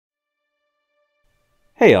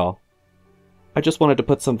Hey all! I just wanted to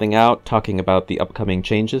put something out talking about the upcoming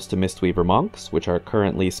changes to Mistweaver monks, which are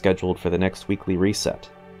currently scheduled for the next weekly reset.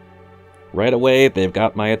 Right away, they've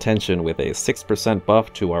got my attention with a 6%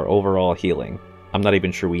 buff to our overall healing. I'm not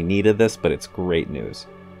even sure we needed this, but it's great news.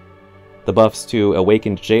 The buffs to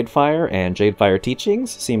Awakened Jadefire and Jadefire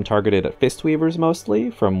Teachings seem targeted at Fistweavers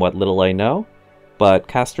mostly, from what little I know, but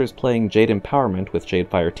casters playing Jade Empowerment with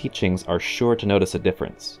Jadefire Teachings are sure to notice a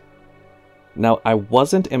difference. Now, I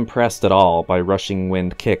wasn't impressed at all by Rushing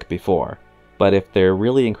Wind Kick before, but if they're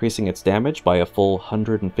really increasing its damage by a full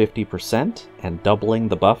 150% and doubling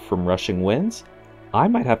the buff from Rushing Winds, I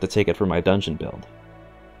might have to take it for my dungeon build.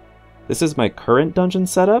 This is my current dungeon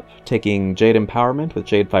setup, taking Jade Empowerment with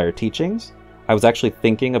Jadefire Teachings. I was actually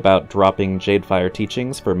thinking about dropping Jadefire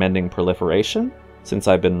Teachings for Mending Proliferation, since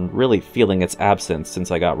I've been really feeling its absence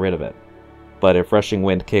since I got rid of it. But if Rushing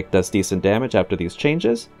Wind Kick does decent damage after these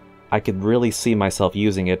changes, I could really see myself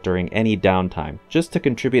using it during any downtime, just to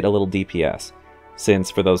contribute a little DPS, since,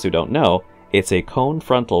 for those who don't know, it's a cone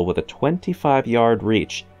frontal with a 25-yard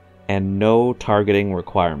reach and no targeting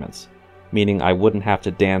requirements, meaning I wouldn't have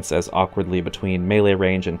to dance as awkwardly between melee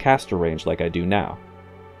range and caster range like I do now.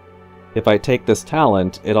 If I take this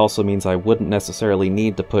talent, it also means I wouldn't necessarily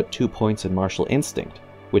need to put 2 points in Martial Instinct,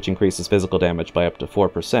 which increases physical damage by up to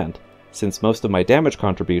 4%, since most of my damage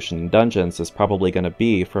contribution in dungeons is probably going to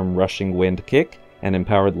be from Rushing Wind Kick and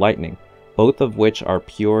Empowered Lightning, both of which are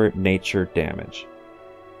pure nature damage.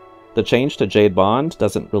 The change to Jade Bond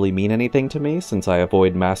doesn't really mean anything to me since I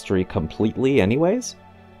avoid Mastery completely anyways,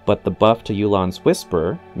 but the buff to Yu'lon's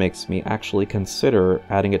Whisper makes me actually consider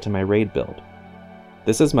adding it to my raid build.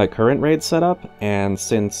 This is my current raid setup, and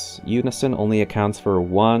since Unison only accounts for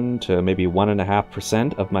 1 to maybe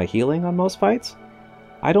 1.5% of my healing on most fights,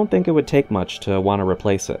 I don't think it would take much to want to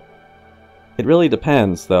replace it. It really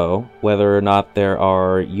depends, though, whether or not there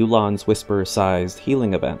are Yu'lon's Whisper-sized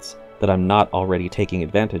healing events that I'm not already taking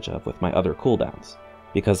advantage of with my other cooldowns,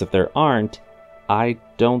 because if there aren't, I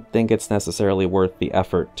don't think it's necessarily worth the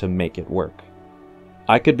effort to make it work.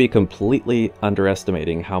 I could be completely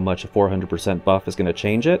underestimating how much a 400% buff is going to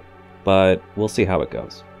change it, but we'll see how it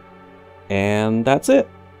goes. And that's it!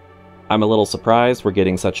 I'm a little surprised we're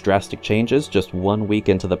getting such drastic changes just 1 week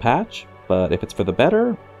into the patch, but if it's for the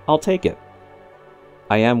better, I'll take it.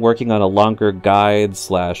 I am working on a longer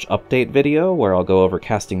guide/update video where I'll go over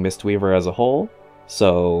casting Mistweaver as a whole,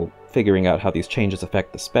 so figuring out how these changes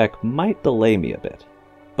affect the spec might delay me a bit,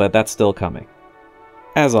 but that's still coming.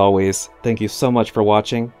 As always, thank you so much for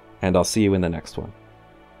watching, and I'll see you in the next one.